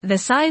The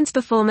Science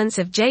Performance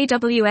of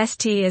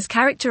JWST as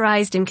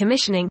Characterized in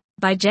Commissioning,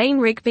 by Jane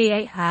Rigby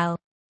et al.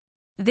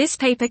 This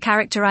paper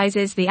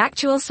characterizes the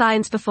actual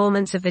science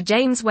performance of the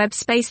James Webb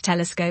Space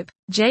Telescope,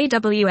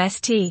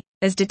 JWST,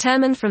 as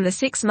determined from the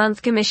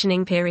 6-month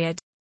commissioning period.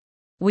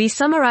 We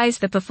summarize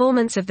the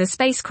performance of the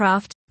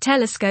spacecraft,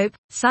 telescope,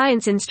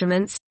 science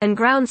instruments, and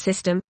ground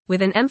system,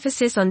 with an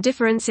emphasis on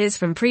differences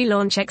from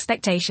pre-launch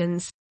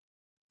expectations.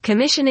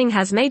 Commissioning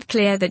has made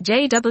clear that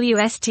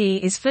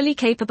JWST is fully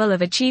capable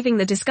of achieving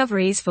the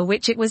discoveries for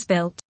which it was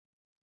built.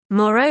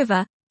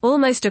 Moreover,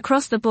 almost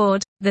across the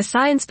board, the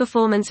science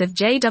performance of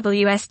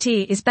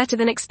JWST is better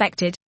than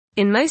expected.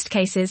 In most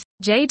cases,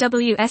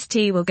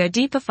 JWST will go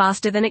deeper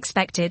faster than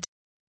expected.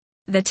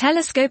 The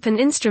telescope and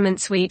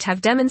instrument suite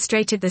have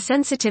demonstrated the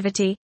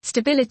sensitivity,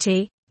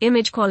 stability,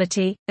 image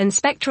quality, and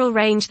spectral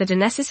range that are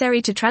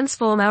necessary to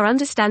transform our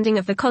understanding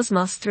of the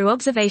cosmos through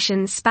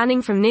observations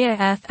spanning from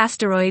near-Earth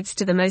asteroids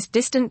to the most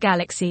distant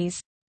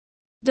galaxies.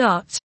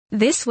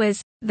 This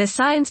was The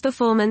Science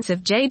Performance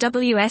of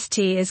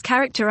JWST as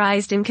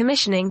Characterized in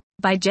Commissioning,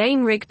 by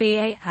Jane Rigby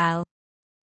et al.